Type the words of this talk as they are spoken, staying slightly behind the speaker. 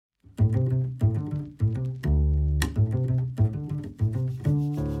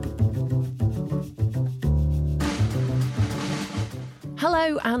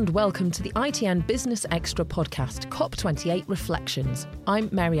Hello and welcome to the ITN Business Extra podcast, COP28 Reflections. I'm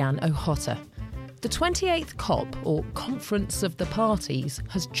Marianne O'Hotter. The 28th COP, or Conference of the Parties,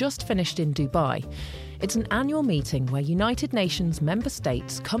 has just finished in Dubai. It's an annual meeting where United Nations member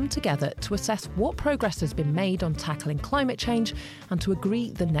states come together to assess what progress has been made on tackling climate change and to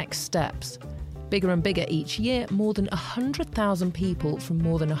agree the next steps. Bigger and bigger each year, more than 100,000 people from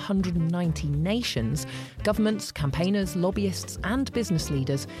more than 190 nations, governments, campaigners, lobbyists and business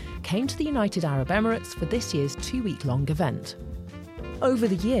leaders came to the United Arab Emirates for this year's 2-week-long event. Over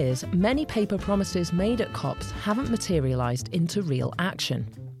the years, many paper promises made at COPs haven't materialised into real action.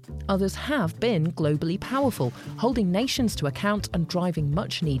 Others have been globally powerful, holding nations to account and driving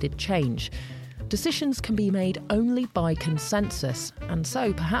much-needed change. Decisions can be made only by consensus, and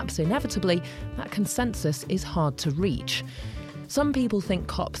so, perhaps inevitably, that consensus is hard to reach. Some people think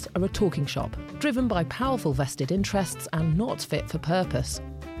COPs are a talking shop, driven by powerful vested interests and not fit for purpose.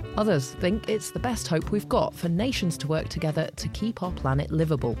 Others think it's the best hope we've got for nations to work together to keep our planet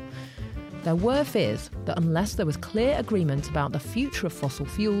livable. There were fears that unless there was clear agreement about the future of fossil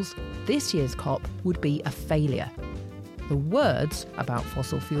fuels, this year's COP would be a failure. The words about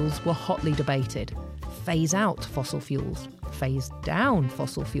fossil fuels were hotly debated. Phase out fossil fuels, phase down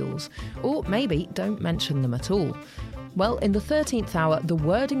fossil fuels, or maybe don't mention them at all. Well, in the 13th hour, the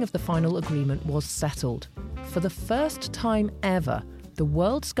wording of the final agreement was settled. For the first time ever, the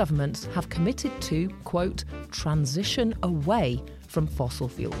world's governments have committed to, quote, transition away from fossil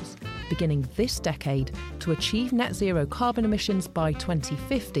fuels, beginning this decade to achieve net zero carbon emissions by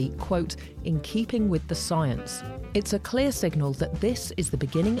 2050, quote, in keeping with the science. It's a clear signal that this is the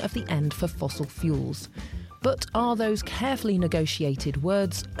beginning of the end for fossil fuels. But are those carefully negotiated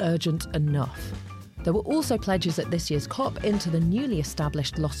words urgent enough? There were also pledges at this year's COP into the newly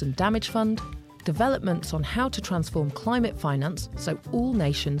established Loss and Damage Fund, developments on how to transform climate finance so all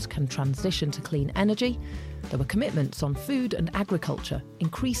nations can transition to clean energy. There were commitments on food and agriculture,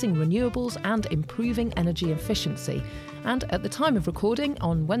 increasing renewables and improving energy efficiency. And at the time of recording,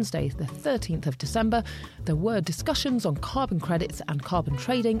 on Wednesday, the 13th of December, there were discussions on carbon credits and carbon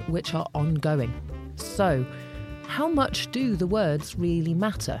trading, which are ongoing. So, how much do the words really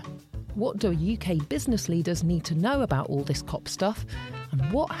matter? What do UK business leaders need to know about all this COP stuff?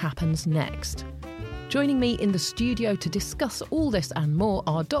 And what happens next? Joining me in the studio to discuss all this and more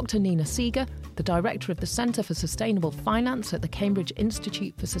are Dr. Nina Seeger, the Director of the Centre for Sustainable Finance at the Cambridge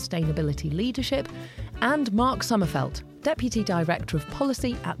Institute for Sustainability Leadership, and Mark Sommerfeld, Deputy Director of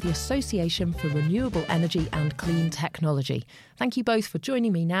Policy at the Association for Renewable Energy and Clean Technology. Thank you both for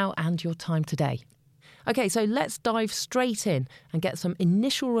joining me now and your time today. OK, so let's dive straight in and get some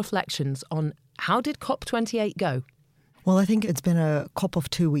initial reflections on how did COP28 go? Well, I think it's been a COP of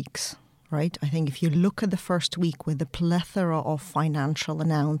 2 weeks, right? I think if you look at the first week with the plethora of financial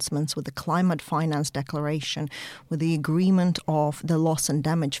announcements, with the climate finance declaration, with the agreement of the loss and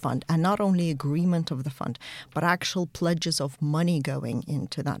damage fund, and not only agreement of the fund, but actual pledges of money going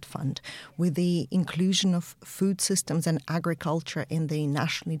into that fund, with the inclusion of food systems and agriculture in the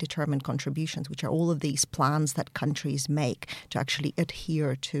nationally determined contributions, which are all of these plans that countries make to actually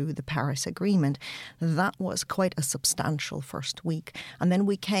adhere to the Paris Agreement. That was quite a substantial first week. And then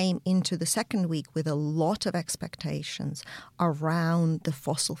we came into the second week with a lot of expectations around the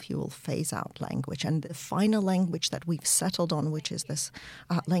fossil fuel phase-out language and the final language that we've settled on, which is this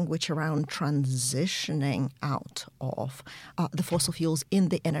language around transitioning out of the fossil fuels in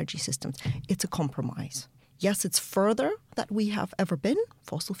the energy systems. It's a compromise. Yes, it's further than we have ever been.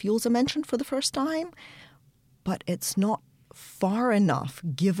 Fossil fuels are mentioned for the first time, but it's not far enough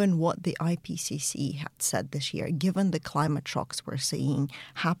given what the IPCC had said this year, given the climate shocks we're seeing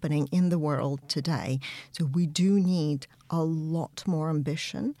happening in the world today. So we do need a lot more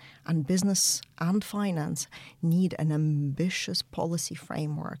ambition, and business and finance need an ambitious policy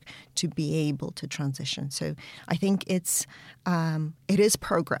framework to be able to transition. So I think it is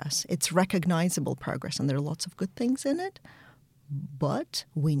progress. It's recognizable progress, and there are lots of good things in it, but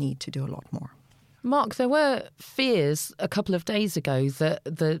we need to do a lot more. Mark, there were fears a couple of days ago that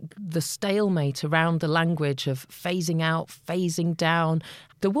the stalemate around the language of phasing out, phasing down,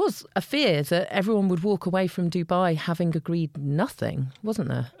 there was a fear that everyone would walk away from Dubai having agreed nothing, wasn't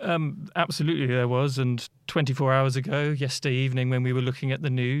there? Absolutely there was. And 24 hours ago, yesterday evening, when we were looking at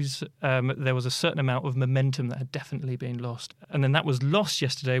the news, there was a certain amount of momentum that had definitely been lost. And then that was lost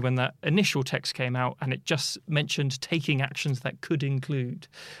yesterday when that initial text came out and it just mentioned taking actions that could include,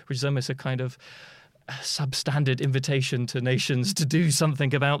 which is almost a kind of substandard invitation to nations to do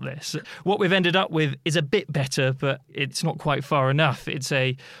something about this. What we've ended up with is a bit better, but it's not quite far enough. It's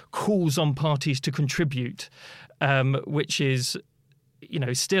a calls on parties to contribute, which is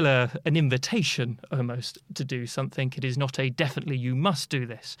still an invitation almost to do something. It is not a definitely you must do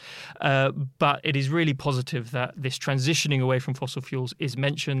this. But it is really positive that this transitioning away from fossil fuels is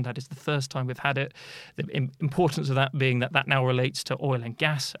mentioned. That is the first time we've had it. The importance of that being that now relates to oil and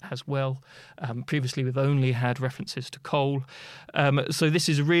gas as well. Previously, we've only had references to coal. So this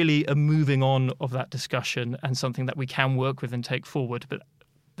is really a moving on of that discussion and something that we can work with and take forward. But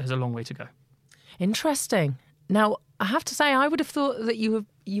there's a long way to go. Interesting. Now, I have to say, I would have thought that you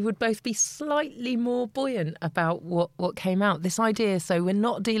would both be slightly more buoyant about what came out. This idea, so we're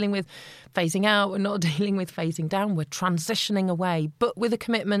not dealing with phasing out, we're not dealing with phasing down, we're transitioning away, but with a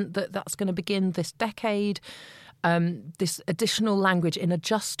commitment that that's going to begin this decade. This additional language in a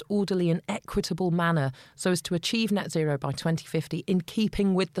just, orderly and equitable manner so as to achieve net zero by 2050 in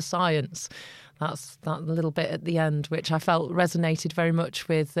keeping with the science. That's that little bit at the end, which I felt resonated very much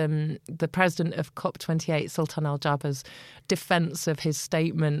with the president of COP28, Sultan Al Jaber's defence of his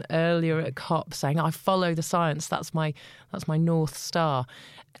statement earlier at COP, saying, "I follow the science. That's my North Star."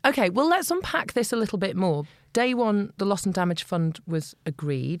 OK, well, let's unpack this a little bit more. Day one, the Loss and Damage Fund was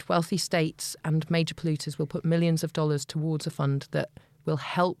agreed. Wealthy states and major polluters will put millions of dollars towards a fund that will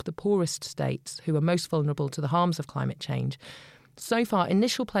help the poorest states who are most vulnerable to the harms of climate change. So far,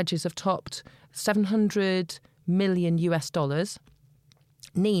 initial pledges have topped $700 million.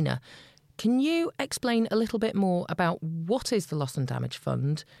 Nina, can you explain a little bit more about what is the Loss and Damage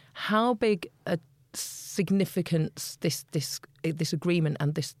Fund, how big a significance this agreement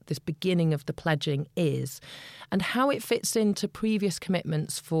and this beginning of the pledging is, and how it fits into previous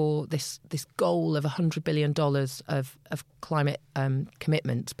commitments for this goal of $100 billion of climate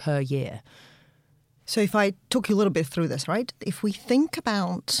commitment per year? So if I took you a little bit through this, right? If we think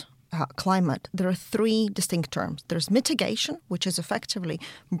about climate, there are three distinct terms. There's mitigation, which is effectively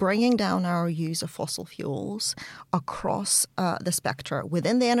bringing down our use of fossil fuels across the spectrum,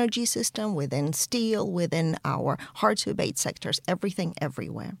 within the energy system, within steel, within our hard-to-abate sectors, everything,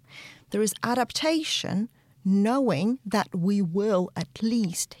 everywhere. There is adaptation, knowing that we will at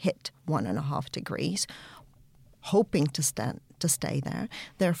least hit 1.5 degrees, hoping to stay there.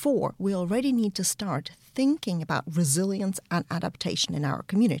 Therefore, we already need to start thinking about resilience and adaptation in our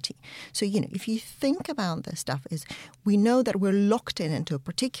community. So, if you think about this stuff, we know that we're locked into a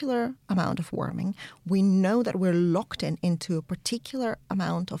particular amount of warming. We know that we're locked into a particular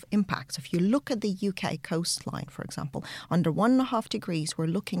amount of impacts. If you look at the UK coastline, for example, under 1.5 degrees, we're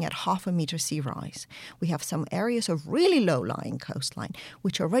looking at 0.5 metre sea rise. We have some areas of really low-lying coastline,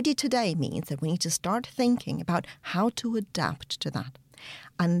 which already today means that we need to start thinking about how to adapt to that.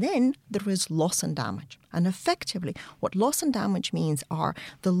 And then there is loss and damage. And effectively, what loss and damage means are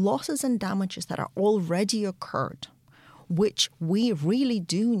the losses and damages that are already occurred, which we really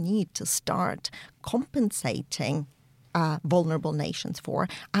do need to start compensating vulnerable nations for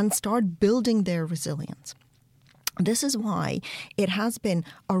and start building their resilience. This is why it has been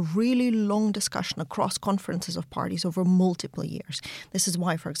a really long discussion across conferences of parties over multiple years. This is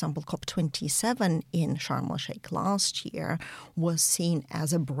why, for example, COP27 in Sharm el-Sheikh last year was seen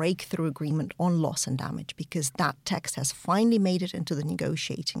as a breakthrough agreement on loss and damage, because that text has finally made it into the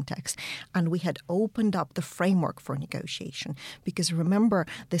negotiating text. And we had opened up the framework for negotiation. Because remember,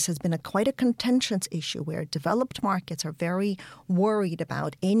 this has been quite a contentious issue where developed markets are very worried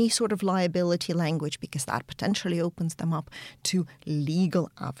about any sort of liability language, because that potentially opens them up to legal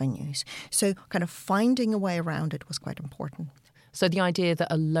avenues. So kind of finding a way around it was quite important. So the idea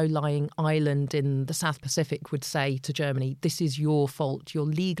that a low-lying island in the South Pacific would say to Germany, this is your fault, you're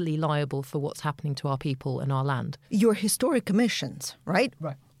legally liable for what's happening to our people and our land. Your historic emissions, right?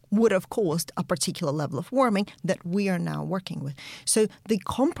 Right. Would have caused a particular level of warming that we are now working with. So the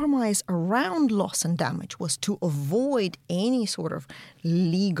compromise around loss and damage was to avoid any sort of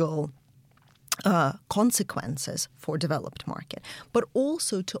legal consequences for developed market, but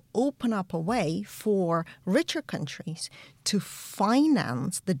also to open up a way for richer countries to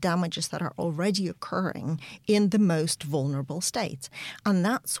finance the damages that are already occurring in the most vulnerable states. And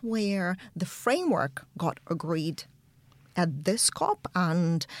that's where the framework got agreed at this COP,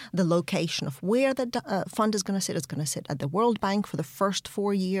 and the location of where the fund is going to sit is going to sit at the World Bank for the first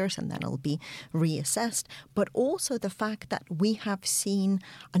 4 years, and then it'll be reassessed. But also the fact that we have seen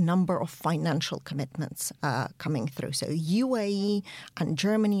a number of financial commitments coming through. So UAE and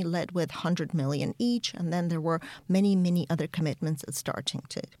Germany led with 100 million each, and then there were many, many other commitments that's starting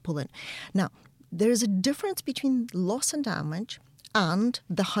to pull in. Now, there's a difference between loss and damage and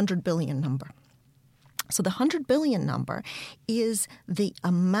the 100 billion number. So the 100 billion number is the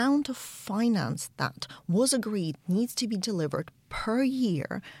amount of finance that was agreed needs to be delivered per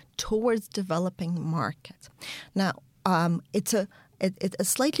year towards developing markets. Now, it's a it's a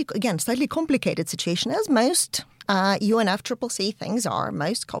slightly complicated situation, as most UNFCCC things are,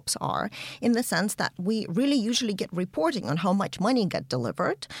 most COPs are, in the sense that we really usually get reporting on how much money got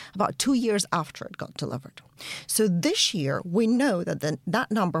delivered about 2 years after it got delivered. So this year, we know that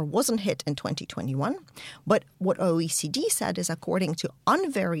that number wasn't hit in 2021, but what OECD said is, according to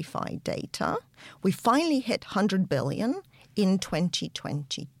unverified data, we finally hit 100 billion in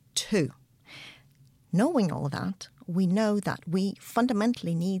 2022. Knowing all that, we know that we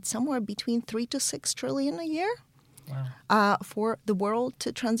fundamentally need somewhere between 3 to 6 trillion a year. Wow. For the world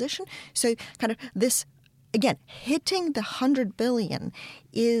to transition. So kind of this, again, hitting the 100 billion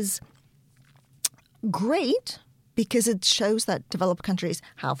is great because it shows that developed countries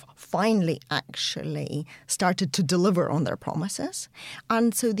have finally actually started to deliver on their promises.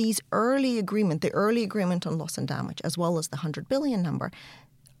 And so the early agreement on loss and damage, as well as the 100 billion number,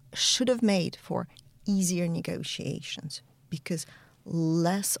 should have made for easier negotiations because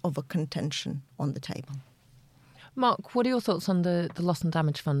less of a contention on the table. Mark, what are your thoughts on the loss and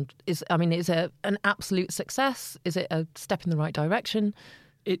damage fund? Is it an absolute success? Is it a step in the right direction?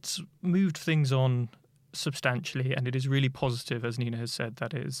 It's moved things on substantially, and it is really positive, as Nina has said,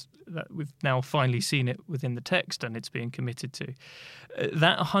 that we've now finally seen it within the text and it's being committed to.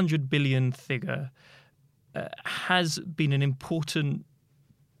 That 100 billion figure has been an important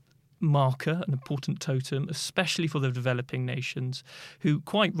marker, an important totem, especially for the developing nations who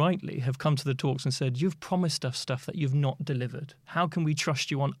quite rightly have come to the talks and said, you've promised us stuff that you've not delivered. How can we trust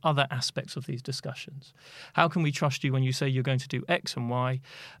you on other aspects of these discussions? How can we trust you when you say you're going to do X and Y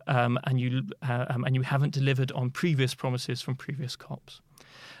and you haven't delivered on previous promises from previous COPs?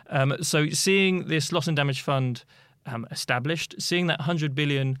 So seeing this loss and damage fund established, seeing that 100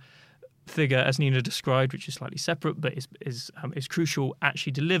 billion figure, as Nina described, which is slightly separate but is crucial,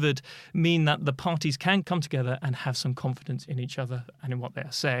 actually delivered, mean that the parties can come together and have some confidence in each other and in what they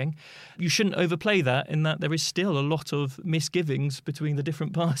are saying. You shouldn't overplay that in that there is still a lot of misgivings between the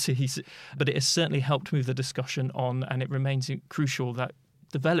different parties, but it has certainly helped move the discussion on, and it remains crucial that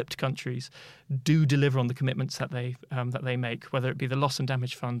developed countries do deliver on the commitments that they make, whether it be the loss and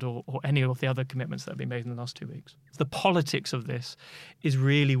damage fund or any of the other commitments that have been made in the last 2 weeks. The politics of this is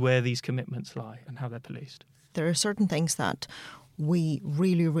really where these commitments lie and how they're policed. There are certain things that we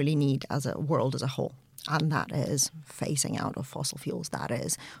really, really need as a world as a whole, and that is phasing out of fossil fuels. That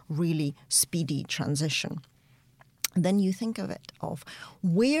is really speedy transition. Then you think of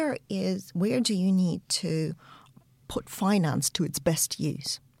where do you need to put finance to its best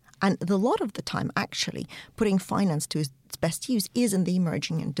use? And a lot of the time, actually, putting finance to its best use is in the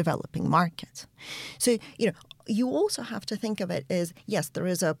emerging and developing markets. So, you also have to think of it as, yes, there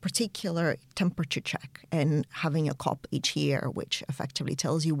is a particular temperature check in having a COP each year, which effectively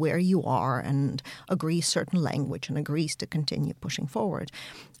tells you where you are and agrees certain language and agrees to continue pushing forward.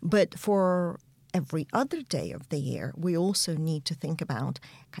 But for every other day of the year, we also need to think about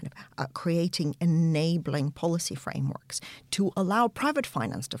creating enabling policy frameworks to allow private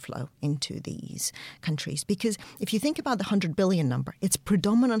finance to flow into these countries. Because if you think about the 100 billion number, it's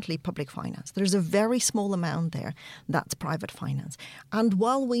predominantly public finance. There's a very small amount there that's private finance. And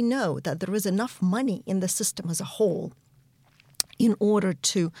while we know that there is enough money in the system as a whole in order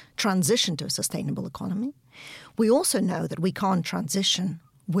to transition to a sustainable economy, we also know that we can't transition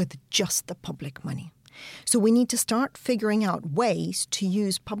with just the public money. So we need to start figuring out ways to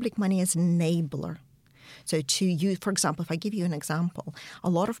use public money as an enabler. So to use, for example, if I give you an example, a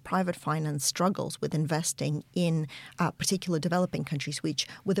lot of private finance struggles with investing in particular developing countries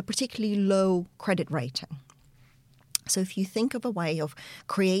with a particularly low credit rating. So if you think of a way of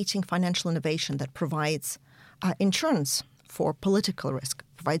creating financial innovation that provides insurance for political risk,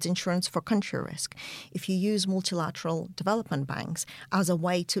 provides insurance for country risk. If you use multilateral development banks as a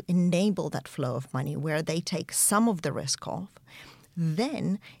way to enable that flow of money where they take some of the risk off,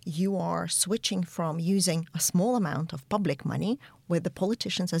 then you are switching from using a small amount of public money where the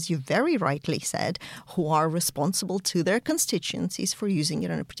politicians, as you very rightly said, who are responsible to their constituencies for using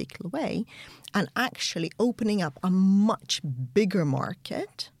it in a particular way, and actually opening up a much bigger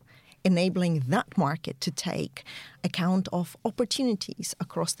market, enabling that market to take account of opportunities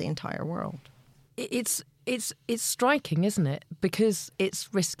across the entire world. It's striking, isn't it? Because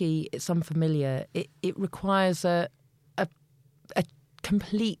it's risky, it's unfamiliar. It requires a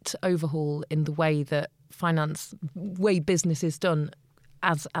complete overhaul in the way that business is done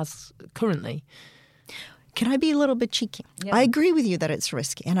as currently. Can I be a little bit cheeky? Yeah. I agree with you that it's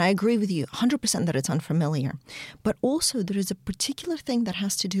risky, and I agree with you 100% that it's unfamiliar. But also there is a particular thing that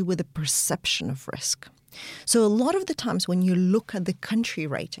has to do with the perception of risk. So a lot of the times when you look at the country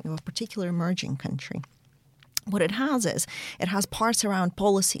rating of a particular emerging country, what it has is it has parts around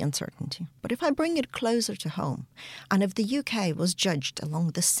policy uncertainty. But if I bring it closer to home, and if the UK was judged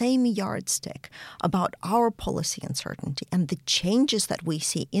along the same yardstick about our policy uncertainty and the changes that we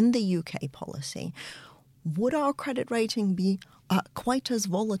see in the UK policy, would our credit rating be quite as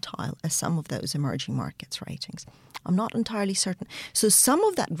volatile as some of those emerging markets ratings? I'm not entirely certain. So some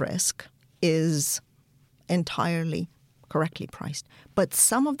of that risk is entirely correctly priced. But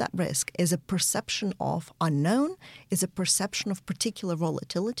some of that risk is a perception of unknown, is a perception of particular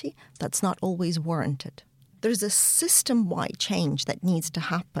volatility that's not always warranted. There's a system-wide change that needs to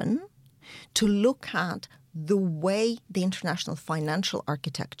happen to look at the way the international financial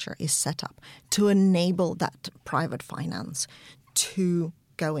architecture is set up to enable that private finance to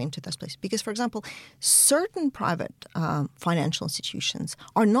go into this place. Because, for example, certain private financial institutions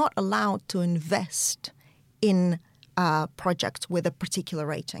are not allowed to invest in projects with a particular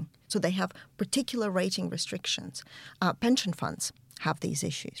rating. So they have particular rating restrictions. Pension funds have these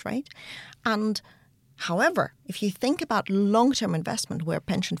issues, right? And however, if you think about long-term investment where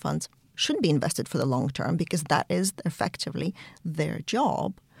pension funds should be invested for the long term because that is effectively their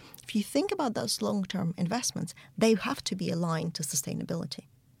job, if you think about those long-term investments, they have to be aligned to sustainability.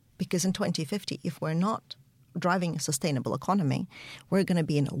 Because in 2050, if we're not driving a sustainable economy, we're going to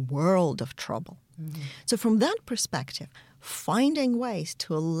be in a world of trouble. Mm-hmm. So from that perspective, finding ways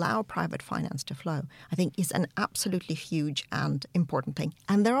to allow private finance to flow, I think, is an absolutely huge and important thing.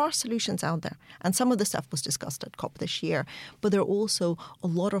 And there are solutions out there. And some of the stuff was discussed at COP this year. But there are also a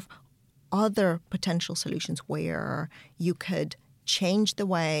lot of other potential solutions where you could change the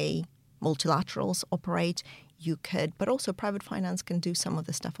way multilaterals operate. You could, but also private finance can do some of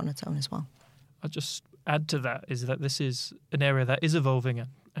this stuff on its own as well. I'll just add to that is that this is an area that is evolving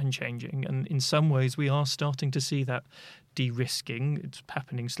and changing. And in some ways, we are starting to see that de-risking. It's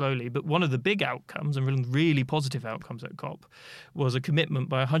happening slowly. But one of the big outcomes, and really positive outcomes at COP, was a commitment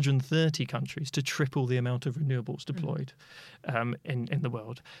by 130 countries to triple the amount of renewables deployed in the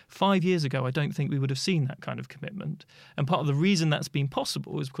world. 5 years ago, I don't think we would have seen that kind of commitment. And part of the reason that's been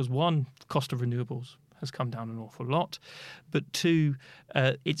possible is because, one, the cost of renewables has come down an awful lot. But two,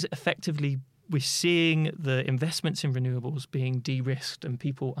 it's effectively we're seeing the investments in renewables being de-risked and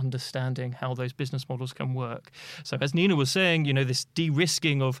people understanding how those business models can work. So as Nina was saying, this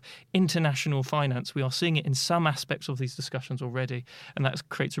de-risking of international finance, we are seeing it in some aspects of these discussions already, and that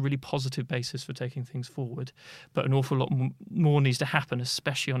creates a really positive basis for taking things forward. But an awful lot more needs to happen,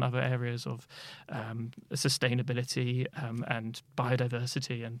 especially on other areas of sustainability and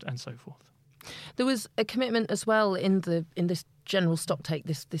biodiversity and so forth. There was a commitment as well in this general stocktake,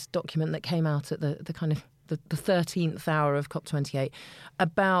 this document that came out at the kind of the 13th hour of COP28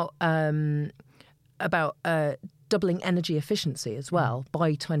 about doubling energy efficiency as well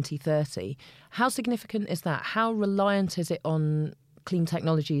by 2030. How significant is that? How reliant is it on clean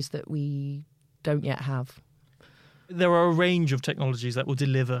technologies that we don't yet have? There are a range of technologies that will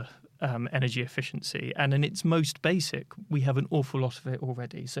deliver energy efficiency, and in its most basic, we have an awful lot of it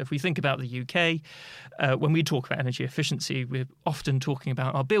already. So if we think about the UK, when we talk about energy efficiency, we're often talking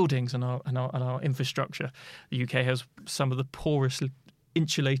about our buildings and our infrastructure. The UK has some of the poorest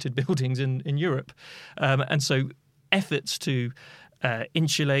insulated buildings in Europe, and so efforts to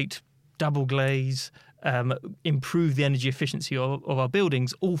insulate, double glaze, improve the energy efficiency of our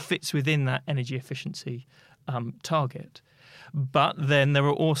buildings all fits within that energy efficiency target. But then there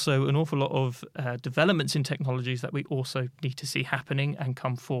are also an awful lot of developments in technologies that we also need to see happening and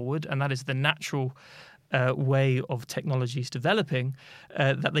come forward. And that is the natural way of technologies developing,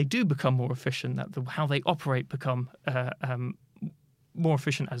 that they do become more efficient, that how they operate become more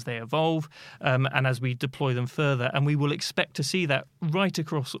efficient as they evolve and as we deploy them further. And we will expect to see that right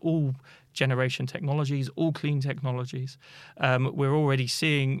across all generation technologies, all clean technologies. We're already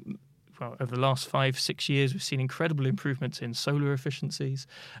seeing... Well, over the last 5-6 years, we've seen incredible improvements in solar efficiencies,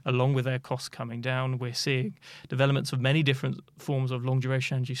 along with their costs coming down. We're seeing developments of many different forms of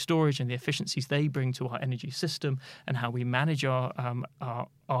long-duration energy storage and the efficiencies they bring to our energy system and how we manage our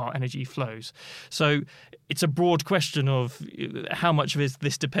energy flows. So it's a broad question of how much of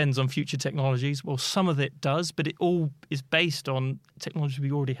this depends on future technologies. Well, some of it does, but it all is based on technology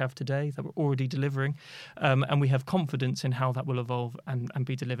we already have today that we're already delivering, and we have confidence in how that will evolve and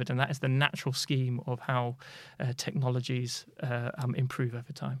be delivered. And that is the natural scheme of how technologies improve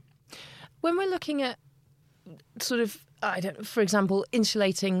over time. When we're looking at sort of, for example,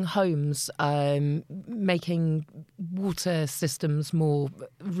 insulating homes, making water systems more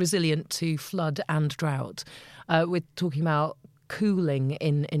resilient to flood and drought, we're talking about cooling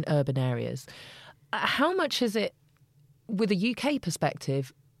in urban areas. How much is it, with a UK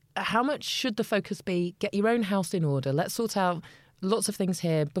perspective, how much should the focus be, get your own house in order, let's sort out lots of things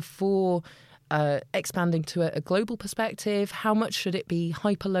here before expanding to a global perspective? How much should it be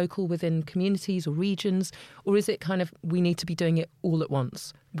hyper-local within communities or regions? Or is it kind of we need to be doing it all at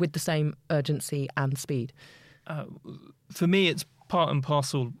once with the same urgency and speed? For me, it's part and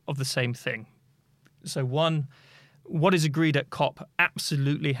parcel of the same thing. So one, what is agreed at COP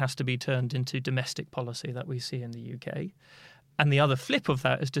absolutely has to be turned into domestic policy that we see in the UK. And the other flip of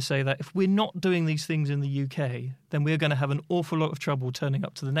that is to say that if we're not doing these things in the UK, then we're going to have an awful lot of trouble turning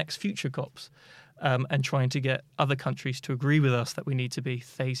up to the next future COPs and trying to get other countries to agree with us that we need to be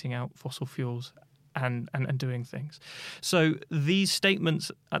phasing out fossil fuels and doing things. So these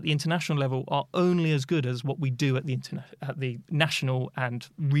statements at the international level are only as good as what we do at the national and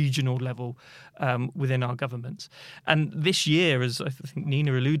regional level within our governments. And this year, as I think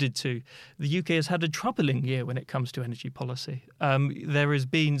Nina alluded to, the UK has had a troubling year when it comes to energy policy. There has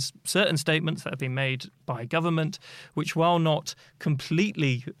been certain statements that have been made by government, which, while not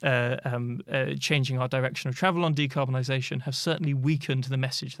completely changing our direction of travel on decarbonisation, have certainly weakened the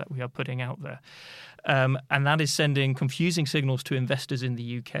message that we are putting out there. And that is sending confusing signals to investors in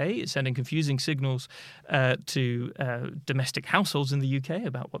the UK. It's sending confusing signals to domestic households in the UK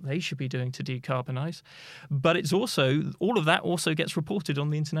about what they should be doing to decarbonise. But it's also, all of that also gets reported on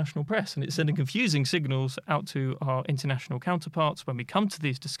the international press, and it's sending confusing signals out to our international counterparts when we come to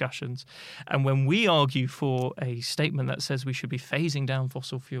these discussions. And when we argue for a statement that says we should be phasing down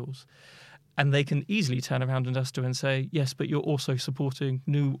fossil fuels, and they can easily turn around at us and say, yes, but you're also supporting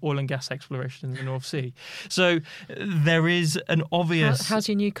new oil and gas exploration in the North Sea. So there is an obvious... How's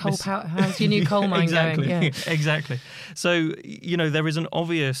your new coal mine exactly, going? Yeah. Exactly. So, there is an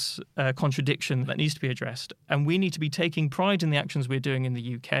obvious contradiction that needs to be addressed. And we need to be taking pride in the actions we're doing in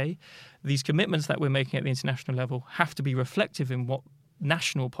the UK. These commitments that we're making at the international level have to be reflective in what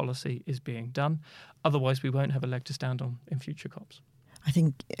national policy is being done. Otherwise, we won't have a leg to stand on in future COPs. I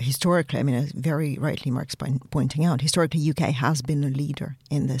think historically, as very rightly Mark's pointing out, historically UK has been a leader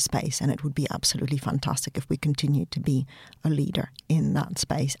in this space, and it would be absolutely fantastic if we continue to be a leader in that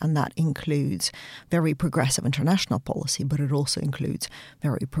space. And that includes very progressive international policy, but it also includes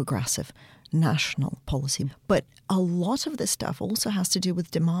very progressive national policy. But a lot of this stuff also has to do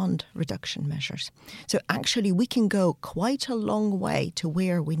with demand reduction measures. So actually we can go quite a long way to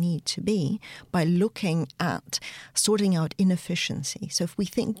where we need to be by looking at sorting out inefficiency. So if we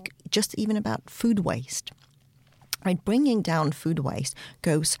think just even about food waste, right, bringing down food waste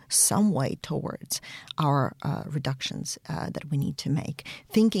goes some way towards our reductions that we need to make.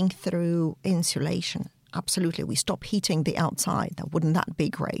 Thinking through insulation, absolutely, we stop heating the outside. Wouldn't that be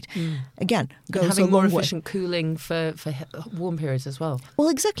great? Again, goes and having a more long efficient way. cooling for warm periods as well. Well,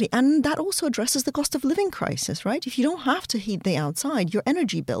 exactly. And that also addresses the cost of living crisis, right? If you don't have to heat the outside, your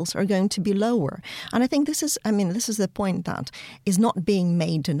energy bills are going to be lower. And I think this is the point that is not being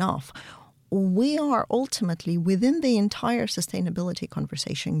made enough. We are ultimately, within the entire sustainability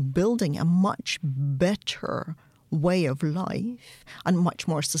conversation, building a much better way of life, and much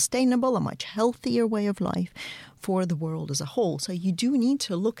more sustainable, a much healthier way of life for the world as a whole. So you do need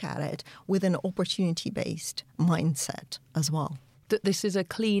to look at it with an opportunity-based mindset as well. That this is a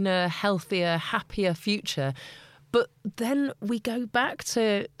cleaner, healthier, happier future. But then we go back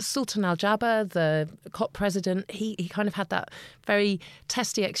to Sultan Al Jaber, the COP president. He kind of had that very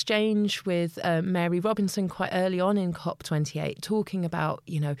testy exchange with Mary Robinson quite early on in COP28, talking about,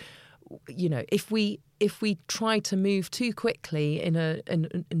 if we try to move too quickly in a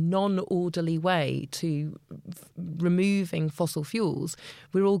non-orderly way to removing fossil fuels,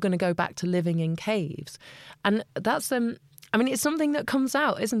 we're all going to go back to living in caves. And that's it's something that comes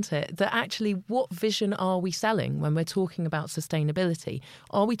out, isn't it? That actually, what vision are we selling when we're talking about sustainability?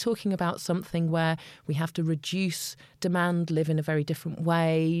 Are we talking about something where we have to reduce demand, live in a very different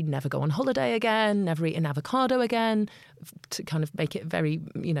way, never go on holiday again, never eat an avocado again, to kind of make it very,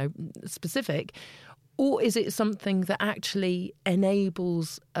 specific? Or is it something that actually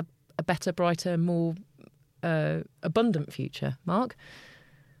enables a better, brighter, more abundant future? Mark?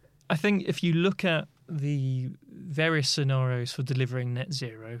 I think if you look at the various scenarios for delivering net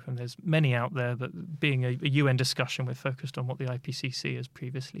zero, and there's many out there, but being a UN discussion, we're focused on what the IPCC has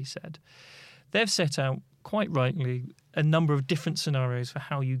previously said. They've set out, quite rightly, a number of different scenarios for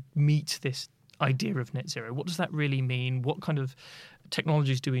how you meet this idea of net zero. What does that really mean? What kind of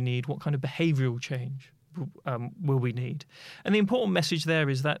technologies do we need? What kind of behavioural change will we need? And the important message there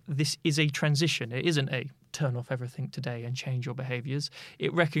is that this is a transition. It isn't a turn off everything today and change your behaviours.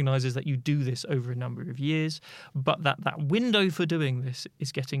 It recognises that you do this over a number of years, but that window for doing this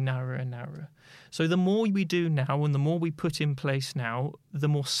is getting narrower and narrower. So the more we do now and the more we put in place now, the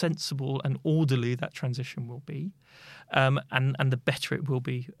more sensible and orderly that transition will be, and the better it will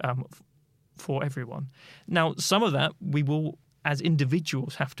be for everyone. Now, some of that we will, as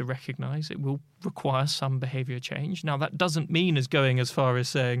individuals, have to recognise. It will require some behaviour change. Now, that doesn't mean going as far as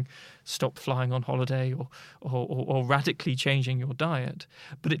saying stop flying on holiday or radically changing your diet.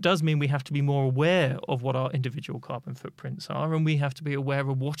 But it does mean we have to be more aware of what our individual carbon footprints are, and we have to be aware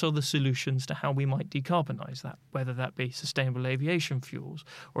of what are the solutions to how we might decarbonise that, whether that be sustainable aviation fuels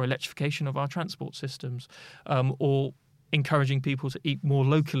or electrification of our transport systems, or encouraging people to eat more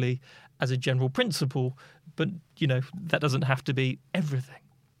locally as a general principle, but that doesn't have to be everything.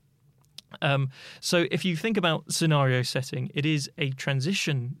 So if you think about scenario setting, it is a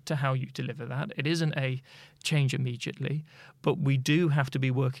transition to how you deliver that. It isn't a change immediately, but we do have to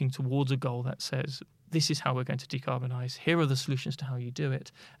be working towards a goal that says this is how we're going to decarbonise, here are the solutions to how you do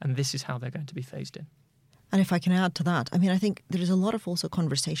it, and this is how they're going to be phased in. And if I can add to that, I think there is a lot of also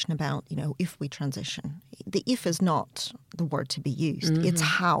conversation about, if we transition. The if is not the word to be used. Mm-hmm. It's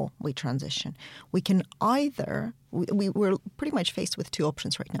how we transition. We can either, we're pretty much faced with two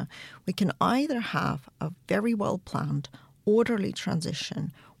options right now. We can either have a very well-planned, orderly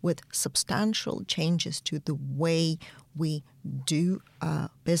transition with substantial changes to the way we do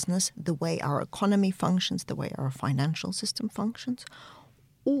business, the way our economy functions, the way our financial system functions,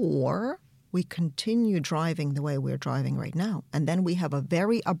 or we continue driving the way we're driving right now. And then we have a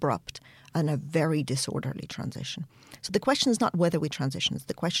very abrupt and a very disorderly transition. So the question is not whether we transition, it's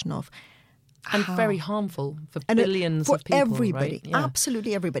the question of and how. Very harmful for billions of people. For everybody, right? Yeah.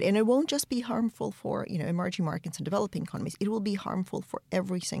 Absolutely everybody. And it won't just be harmful for emerging markets and developing economies. It will be harmful for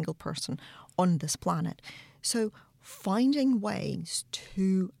every single person on this planet. So finding ways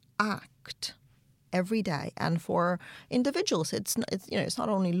to act every day, and for individuals, it's not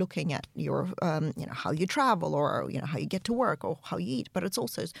only looking at your how you travel or how you get to work or how you eat, but it's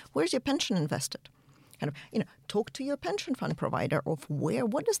also where's your pension invested. Talk to your pension fund provider of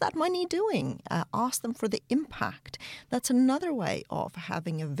what is that money doing? Ask them for the impact. That's another way of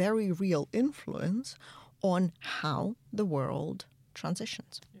having a very real influence on how the world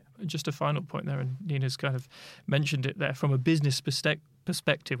transitions. Yeah. Just a final point there, and Nina's kind of mentioned it there from a business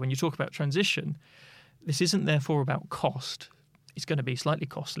perspective. When you talk about transition, this isn't therefore about cost. It's going to be slightly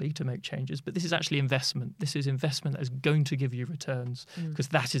costly to make changes, but this is actually investment. This is investment that is going to give you returns because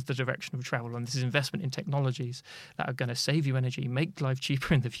that is the direction of travel. And this is investment in technologies that are going to save you energy, make life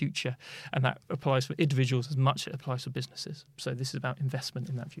cheaper in the future. And that applies for individuals as much as it applies for businesses. So this is about investment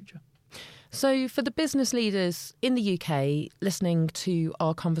in that future. So for the business leaders in the UK listening to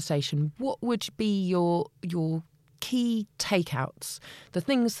our conversation, what would be your key takeouts, the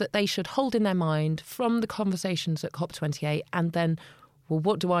things that they should hold in their mind from the conversations at COP28, and then,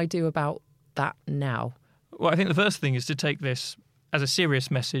 what do I do about that now? Well, I think the first thing is to take this as a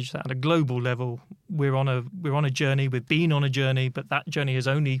serious message that at a global level we're on a journey, we've been on a journey, but that journey has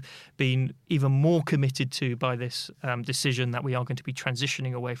only been even more committed to by this decision that we are going to be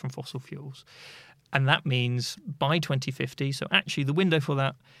transitioning away from fossil fuels. And that means by 2050, so actually the window for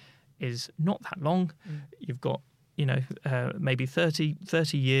that is not that long. You've got maybe 30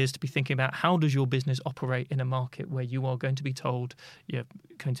 years to be thinking about how does your business operate in a market where you are going to be told you're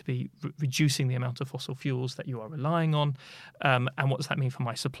going to be reducing the amount of fossil fuels that you are relying on, and what does that mean for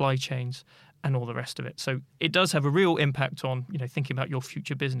my supply chains and all the rest of it. So it does have a real impact on thinking about your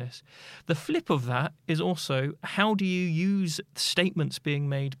future business. The flip of that is also how do you use statements being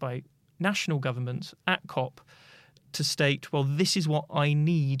made by national governments at COP to state, well, this is what I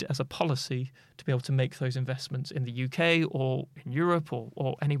need as a policy to be able to make those investments in the UK or in Europe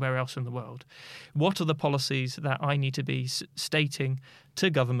or anywhere else in the world. What are the policies that I need to be stating to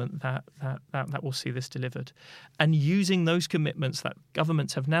government that will see this delivered? And using those commitments that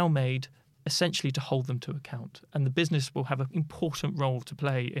governments have now made essentially to hold them to account. And the business will have an important role to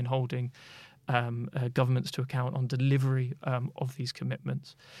play in holding governments to account on delivery of these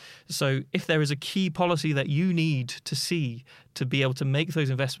commitments. So if there is a key policy that you need to see to be able to make those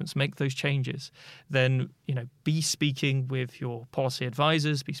investments, make those changes, then be speaking with your policy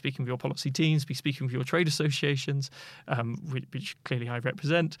advisors, be speaking with your policy teams, be speaking with your trade associations, which clearly I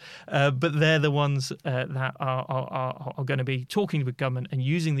represent, but they're the ones that are going to be talking with government and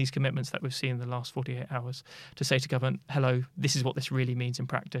using these commitments that we've seen in the last 48 hours to say to government, hello, this is what this really means in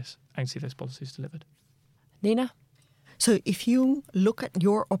practice, and see those policies delivered. Nina? So if you look at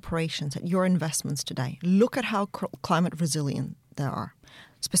your operations, at your investments today, look at how climate resilient they are.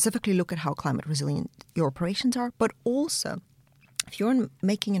 specifically look at how climate resilient your operations are, but also if you're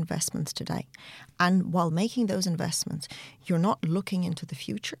making investments today, and while making those investments, you're not looking into the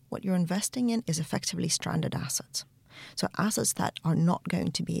future, what you're investing in is effectively stranded assets. So assets that are not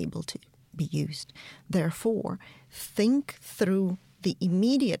going to be able to be used. Therefore, think through the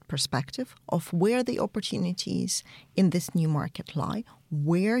immediate perspective of where the opportunities in this new market lie,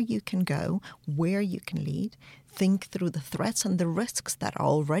 where you can go, where you can lead. Think through the threats and the risks that are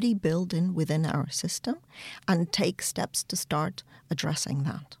already built in within our system and take steps to start addressing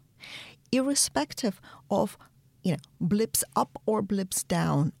that. Irrespective of blips up or blips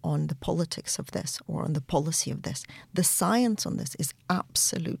down on the politics of this or on the policy of this, the science on this is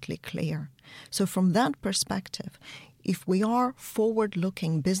absolutely clear. So from that perspective, if we are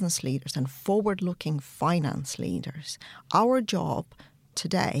forward-looking business leaders and forward-looking finance leaders, our job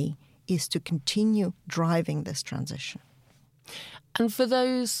today is to continue driving this transition. And for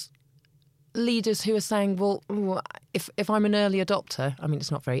those leaders who are saying, well, if I'm an early adopter, I mean,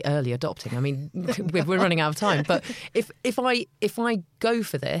 it's not very early adopting. I mean, we're running out of time. But if I go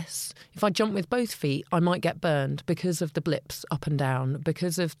for this, if I jump with both feet, I might get burned because of the blips up and down,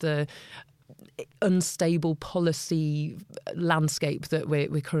 because of the unstable policy landscape that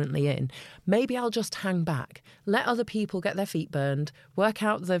we're currently in. Maybe I'll just hang back, let other people get their feet burned, work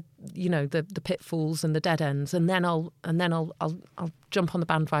out the pitfalls and the dead ends, and then I'll jump on the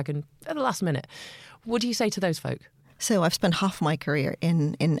bandwagon at the last minute. What do you say to those folk? So I've spent half my career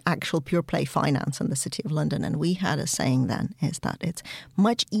in actual pure play finance in the City of London, and we had a saying then is that it's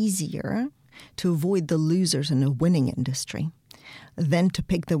much easier to avoid the losers in a winning industry than to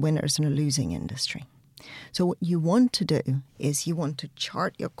pick the winners in a losing industry. So what you want to do is you want to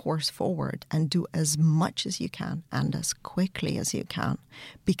chart your course forward and do as much as you can and as quickly as you can,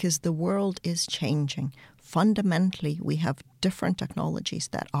 because the world is changing. Fundamentally, we have different technologies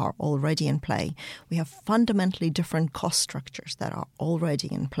that are already in play. We have fundamentally different cost structures that are already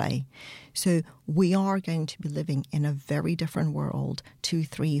in play. So we are going to be living in a very different world 2,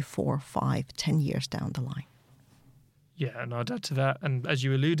 3, 4, 5, 10 years down the line. Yeah, and I'd add to that, and as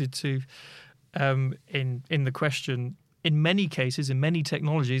you alluded to in the question, in many cases, in many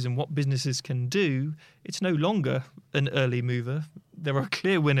technologies and what businesses can do, it's no longer an early mover. There are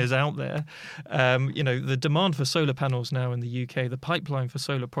clear winners out there. The demand for solar panels now in the UK, the pipeline for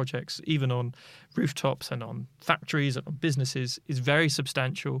solar projects, even on rooftops and on factories and on businesses, is very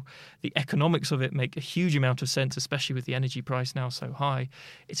substantial. The economics of it make a huge amount of sense, especially with the energy price now so high.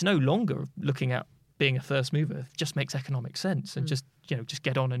 It's no longer looking at being a first mover. It just makes economic sense and just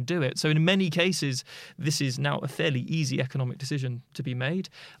get on and do it. So in many cases, this is now a fairly easy economic decision to be made.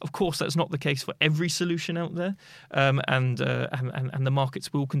 Of course, that's not the case for every solution out there, and the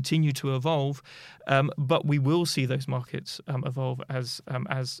markets will continue to evolve. But we will see those markets evolve as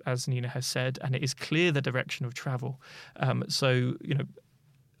Nina has said, and it is clear the direction of travel.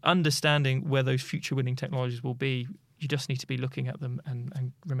 Understanding where those future winning technologies will be, you just need to be looking at them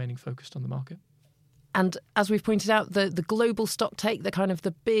and remaining focused on the market. And as we've pointed out, the global stocktake,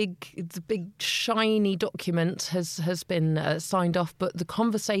 the big shiny document has been signed off, but the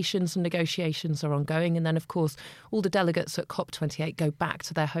conversations and negotiations are ongoing. And then, of course, all the delegates at COP28 go back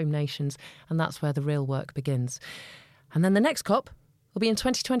to their home nations, and that's where the real work begins. And then the next COP will be in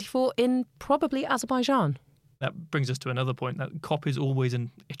 2024 in probably Azerbaijan. That brings us to another point, that COP is always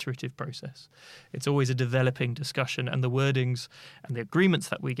an iterative process. It's always a developing discussion, and the wordings and the agreements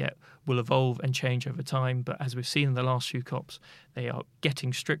that we get will evolve and change over time. But as we've seen in the last few COPs, they are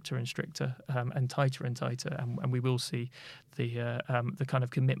getting stricter and stricter and tighter, and we will see the kind of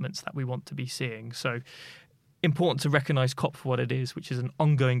commitments that we want to be seeing. So important to recognise COP for what it is, which is an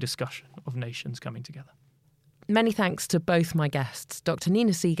ongoing discussion of nations coming together. Many thanks to both my guests, Dr.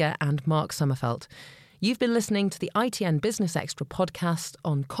 Nina Seeger and Mark Sommerfeld. You've been listening to the ITN Business Extra podcast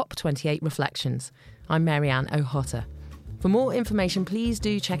on COP28 Reflections. I'm Marianne O'Hotter. For more information, please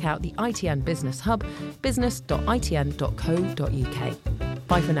do check out the ITN Business Hub, business.itn.co.uk.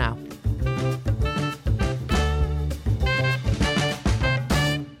 Bye for now.